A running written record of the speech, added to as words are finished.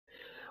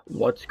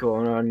What's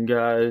going on,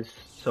 guys?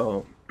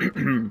 So,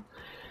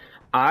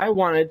 I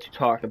wanted to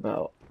talk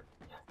about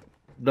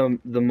the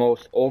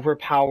most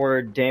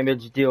overpowered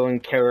damage dealing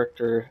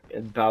character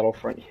in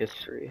Battlefront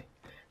history.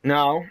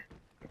 Now,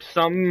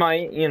 some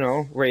might,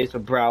 raise a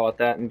brow at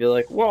that and be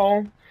like,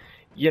 well,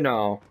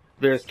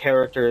 there's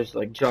characters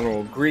like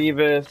General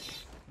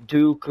Grievous,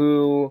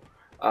 Dooku,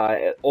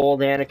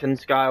 old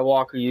Anakin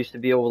Skywalker used to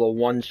be able to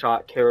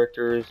one-shot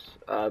characters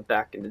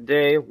back in the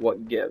day.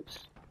 What gives?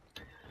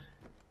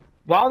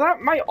 While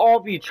that might all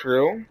be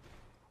true,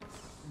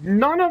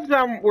 none of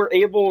them were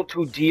able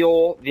to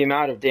deal the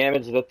amount of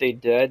damage that they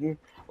did,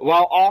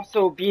 while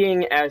also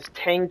being as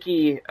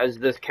tanky as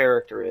this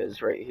character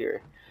is right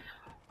here.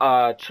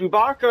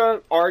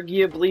 Chewbacca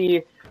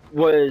arguably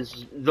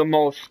was the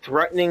most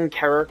threatening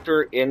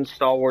character in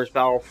Star Wars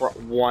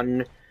Battlefront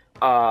 1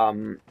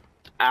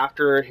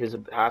 after his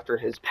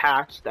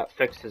patch that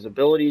fixed his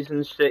abilities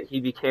and shit. He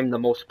became the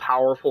most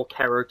powerful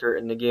character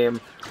in the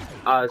game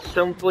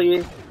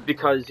simply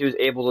because he was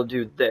able to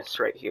do this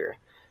right here.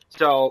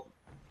 So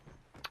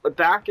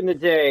back in the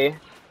day,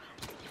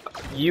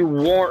 you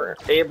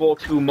weren't able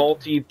to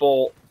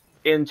multi-bolt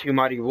into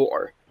Mighty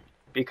War,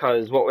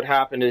 because what would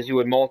happen is you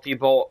would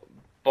multi-bolt,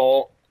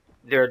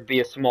 there'd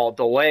be a small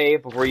delay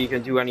before you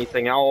can do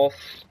anything else,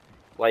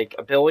 like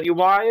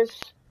ability-wise.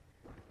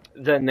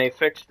 Then they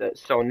fixed it,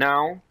 so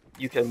now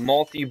you can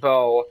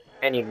multi-bow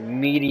and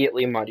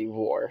immediately Mighty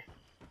War.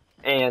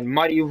 And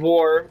Mighty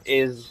War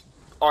is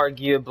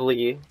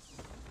arguably,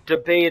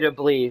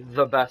 debatably,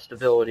 the best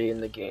ability in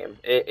the game.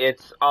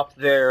 It's up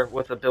there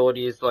with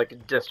abilities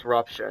like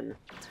Disruption.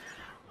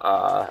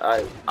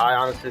 I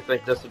honestly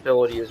think this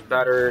ability is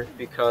better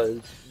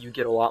because you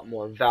get a lot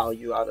more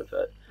value out of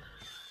it.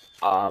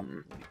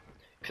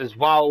 Because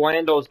while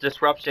Lando's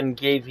Disruption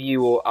gave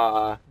you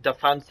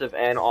defensive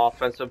and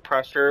offensive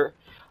pressure,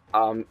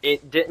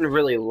 it didn't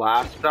really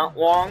last that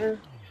long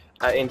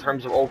in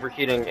terms of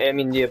overheating. I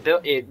mean,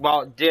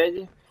 while it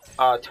did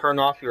turn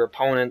off your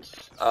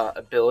opponent's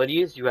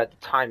abilities, you had to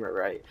time it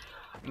right.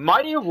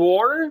 Mighty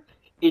War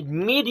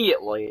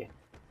immediately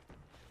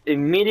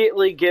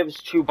gives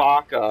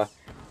Chewbacca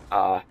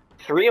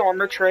 3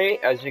 armor trait.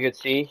 As you can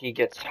see, he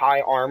gets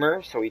high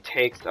armor, so he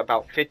takes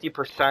about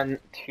 50%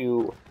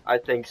 to, I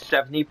think,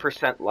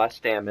 70% less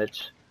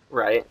damage,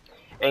 right?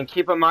 And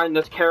keep in mind,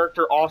 this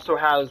character also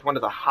has one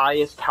of the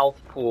highest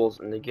health pools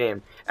in the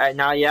game.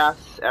 Now, yes,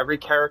 every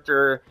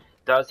character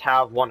does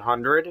have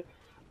 100,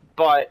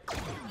 but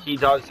he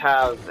does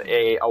have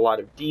a lot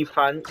of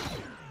defense,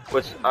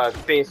 which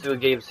basically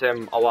gives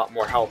him a lot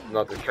more health than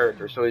other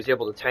characters, so he's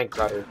able to tank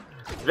better.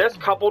 This,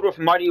 coupled with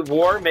Mighty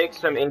War,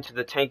 makes him into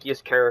the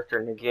tankiest character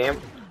in the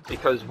game,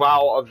 because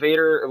while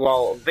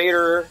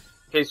Vader,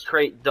 his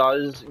trait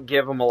does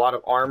give him a lot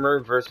of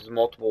armor versus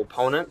multiple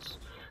opponents,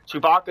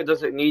 Chewbacca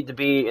doesn't need to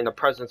be in the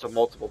presence of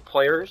multiple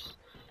players.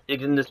 He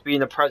can just be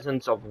in the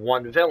presence of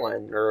one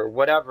villain, or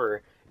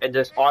whatever, and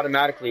just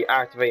automatically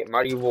activate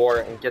Mighty War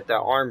and get that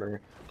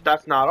armor. But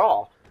that's not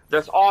all.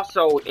 This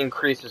also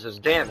increases his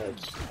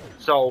damage.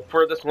 So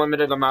for this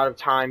limited amount of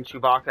time,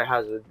 Chewbacca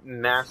has a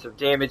massive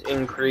damage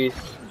increase,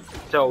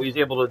 so he's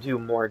able to do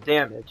more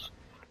damage.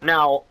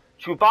 Now,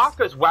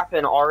 Chewbacca's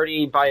weapon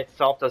already by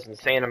itself does an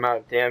insane amount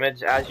of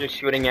damage as you're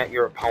shooting at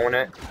your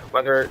opponent,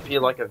 whether it be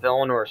like a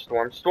villain or a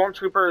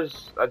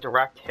stormtroopers. A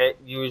direct hit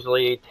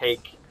usually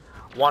take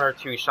 1 or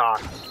 2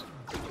 shots,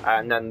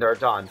 and then they're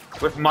done.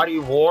 With Mighty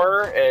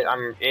War,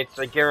 it's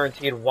a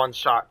guaranteed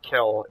 1-shot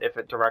kill if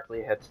it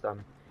directly hits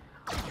them.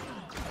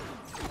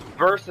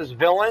 Versus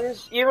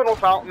villains, even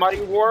without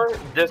Mighty War,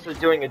 this is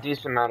doing a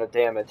decent amount of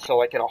damage. So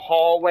like in a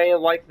hallway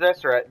like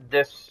this, or at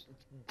this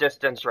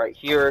distance right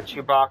here,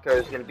 Chewbacca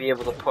is going to be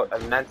able to put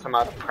immense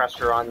amount of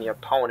pressure on the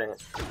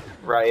opponent,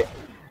 right?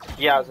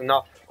 He has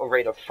enough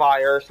rate of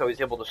fire, so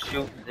he's able to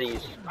shoot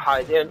these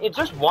high damage.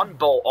 Just one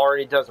bolt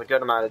already does a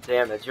good amount of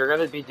damage. You're going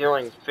to be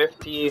doing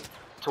 50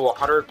 to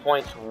 100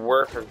 points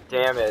worth of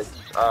damage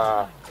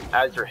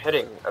as you're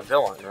hitting a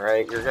villain,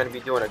 right? You're going to be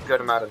doing a good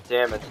amount of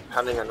damage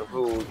depending on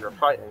who you're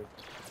fighting.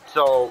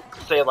 So,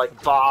 say like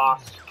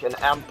Bosk and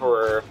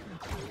Emperor,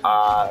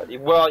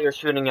 while you're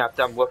shooting at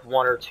them with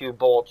 1 or 2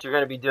 bolts, you're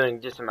going to be doing a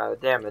decent amount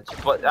of damage.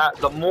 But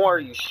the more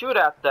you shoot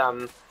at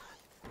them,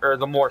 or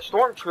the more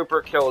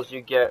Stormtrooper kills you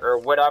get, or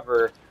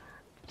whatever,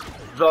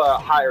 the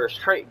higher his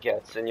trait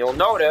gets. And you'll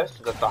notice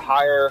that the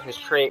higher his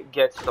trait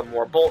gets, the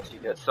more bolts you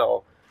get.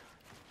 So,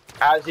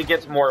 as he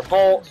gets more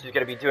bolts, he's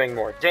going to be doing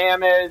more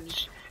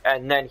damage,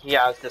 and then he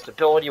has this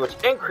ability which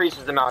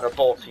increases the amount of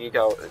bolts he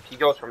goes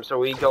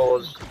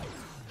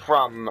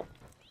from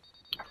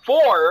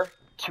 4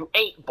 to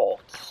 8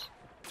 bolts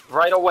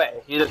right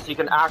away. He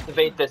can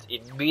activate this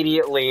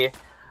immediately,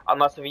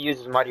 unless if he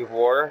uses Mighty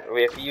War.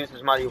 If he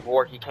uses Mighty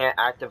War, he can't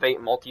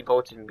activate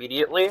multi-bolts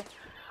immediately.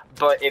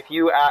 But if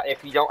you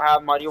don't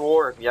have Mighty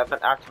War, if you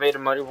haven't activated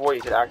Mighty War,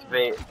 you can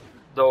activate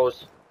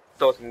those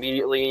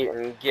immediately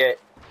and get.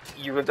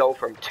 You can go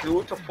from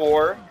 2 to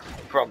 4,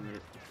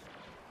 from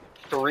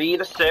 3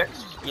 to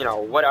 6,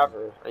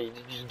 whatever. You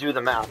just do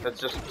the math.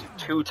 It's just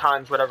 2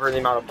 times whatever the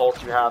amount of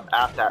bolts you have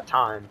at that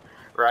time,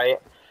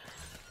 right?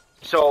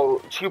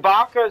 So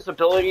Chewbacca's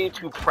ability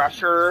to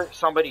pressure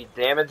somebody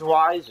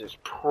damage-wise is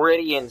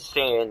pretty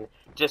insane,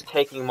 just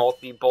taking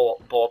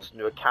bolts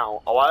into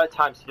account. A lot of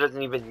times he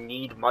doesn't even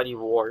need Mighty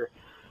War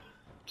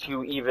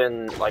to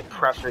even like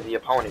pressure the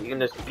opponent. You can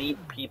just beat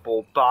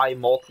people by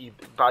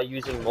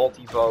using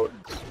multi-votes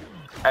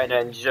and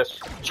then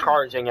just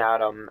charging at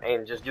them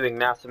and just doing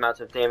massive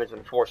amounts of damage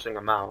and forcing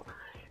them out.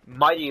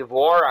 Mighty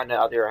War, on the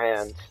other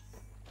hand,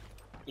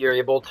 you're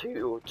able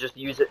to just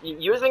use it.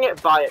 Using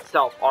it by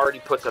itself already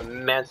puts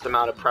immense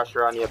amount of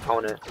pressure on the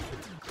opponent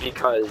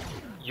because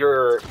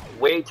you're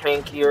way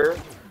tankier,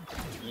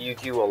 you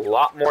do a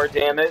lot more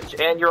damage,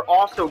 and you're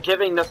also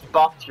giving this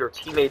buff to your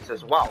teammates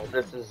as well.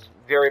 This is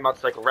very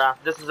much like Wrath.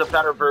 This is a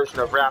better version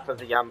of Wrath of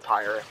the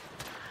Empire.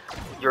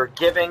 You're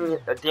giving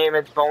a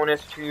damage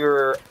bonus to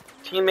your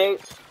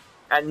teammates,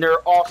 and they're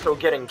also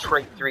getting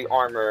trait 3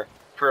 armor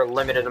for a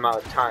limited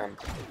amount of time.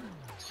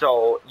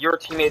 So your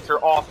teammates are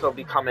also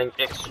becoming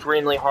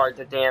extremely hard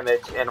to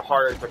damage and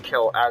harder to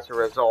kill as a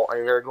result,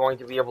 and they're going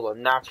to be able to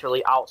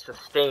naturally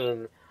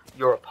out-sustain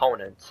your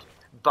opponents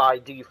by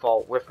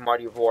default with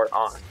Mighty War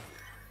on.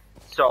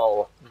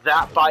 So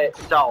that by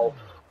itself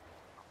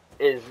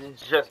is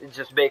it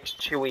just makes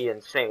Chewie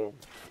insane.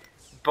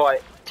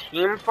 But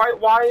team fight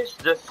wise,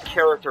 this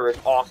character is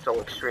also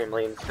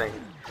extremely insane.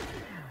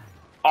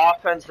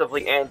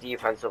 Offensively and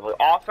defensively.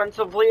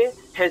 Offensively,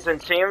 his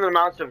insane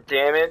amounts of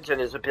damage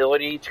and his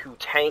ability to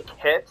tank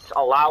hits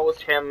allows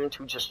him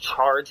to just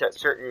charge at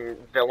certain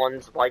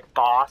villains like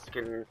Bosk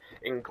and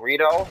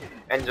Greedo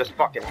and just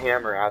fucking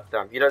hammer at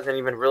them. He doesn't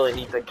even really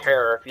need to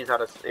care if he's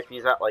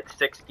at like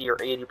 60 or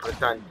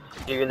 80%.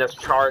 You can just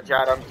charge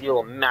at them,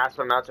 deal massive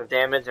amounts of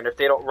damage, and if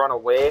they don't run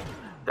away,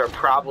 they're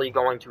probably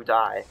going to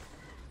die.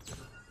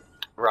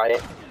 Right?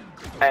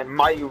 And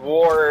Mighty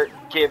War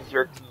gives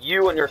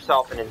you and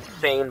yourself an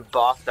insane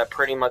buff that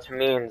pretty much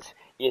means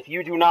if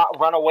you do not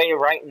run away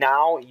right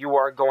now, you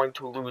are going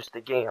to lose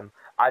the game.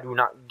 I do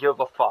not give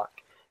a fuck.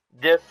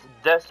 This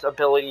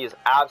ability is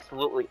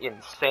absolutely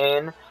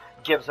insane.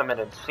 Gives them an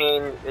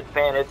insane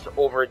advantage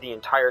over the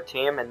entire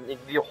team, and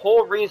the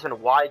whole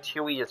reason why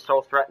Chewie is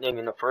so threatening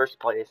in the first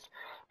place,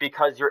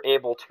 because you're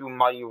able to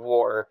Mighty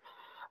War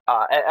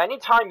at any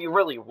time you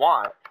really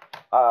want.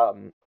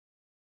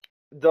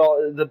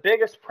 The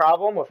biggest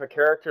problem with a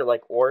character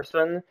like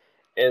Orson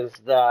is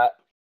that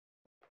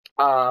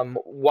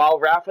while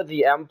Wrath of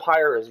the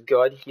Empire is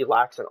good, he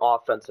lacks an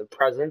offensive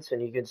presence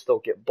and he can still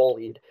get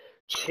bullied.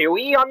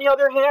 Chewie, on the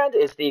other hand,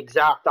 is the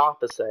exact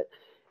opposite.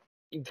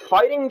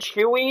 Fighting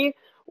Chewie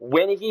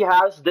when he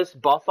has this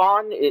buff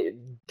on,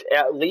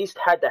 at least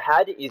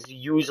head-to-head, is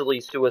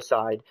usually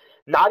suicide.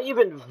 Not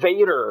even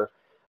Vader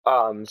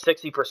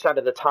 60%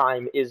 of the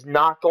time is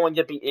not going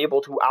to be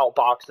able to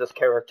outbox this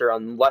character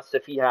unless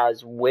if he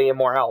has way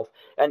more health.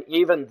 And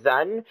even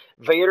then,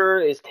 Vader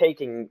is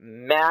taking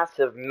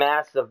massive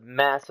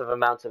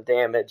amounts of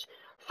damage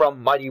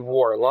from Mighty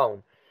War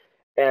alone.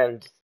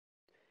 And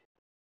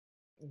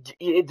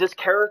this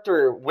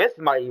character with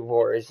Mighty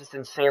War is just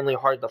insanely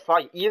hard to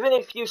fight. Even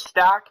if you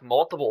stack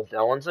multiple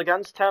villains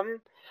against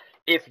him,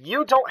 if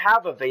you don't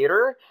have a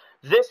Vader,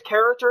 this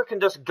character can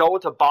just go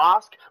to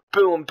Bosk,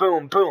 boom,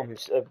 boom, boom,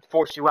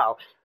 force you out.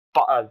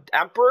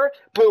 Emperor,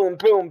 boom,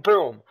 boom,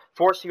 boom,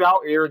 force you out,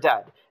 or you're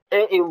dead.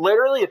 It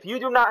literally, if you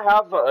do not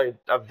have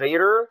a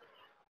Vader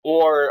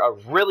or a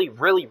really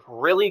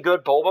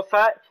good Boba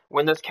Fett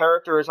when this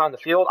character is on the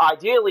field,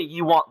 ideally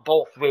you want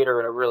both Vader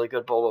and a really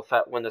good Boba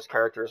Fett when this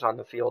character is on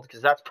the field,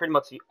 because that's pretty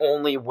much the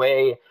only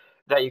way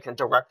that you can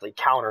directly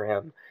counter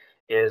him,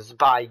 is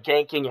by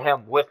ganking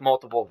him with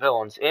multiple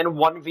villains. In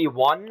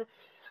 1v1,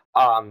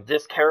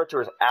 this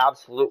character is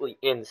absolutely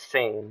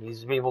insane.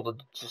 He's able to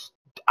just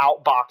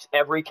outbox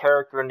every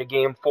character in the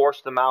game,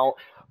 force them out,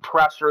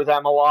 pressure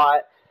them a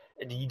lot.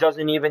 He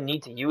doesn't even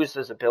need to use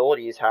his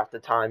abilities half the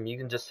time. You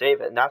can just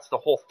save it. And that's the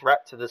whole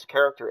threat to this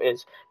character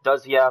is,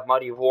 does he have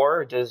Mighty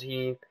War or does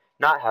he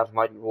not have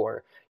Mighty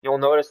War? You'll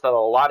notice that a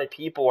lot of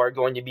people are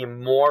going to be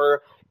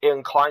more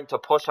inclined to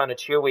push on a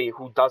Chewie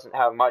who doesn't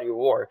have Mighty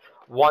War.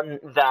 One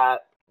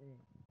that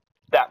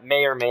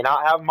may or may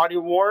not have Mighty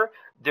War,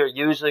 they're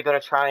usually going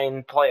to try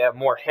and play a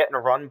more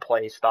hit-and-run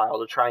play style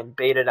to try and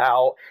bait it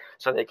out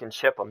so they can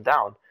chip them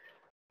down.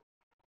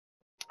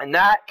 And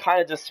that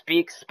kind of just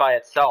speaks by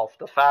itself.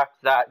 The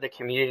fact that the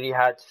community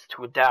had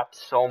to adapt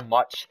so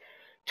much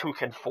to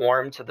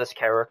conform to this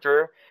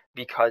character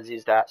because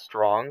he's that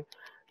strong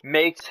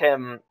makes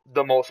him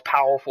the most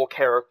powerful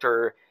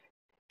character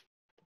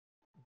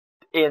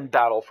in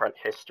Battlefront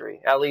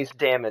history, at least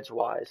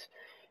damage-wise,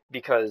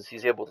 because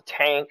he's able to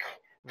tank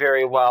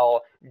very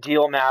well,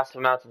 deal massive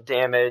amounts of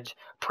damage,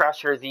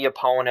 pressure the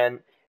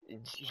opponent.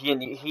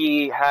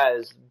 He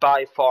has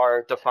by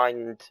far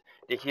defined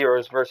the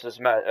heroes versus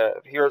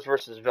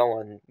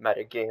villain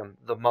metagame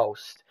the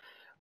most.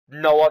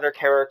 No other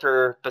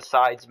character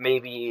besides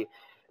maybe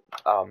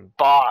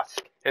Bosk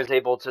is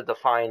able to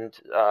define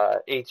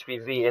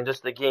HVV and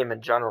just the game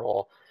in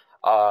general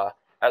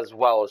as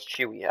well as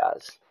Chewie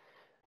has.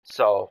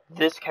 So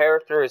this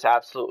character is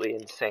absolutely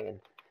insane.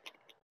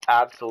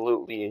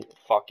 Absolutely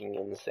fucking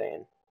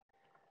insane.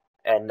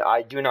 And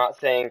I do not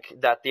think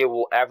that they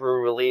will ever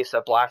release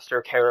a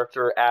blaster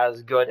character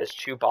as good as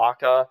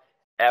Chewbacca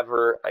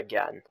ever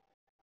again.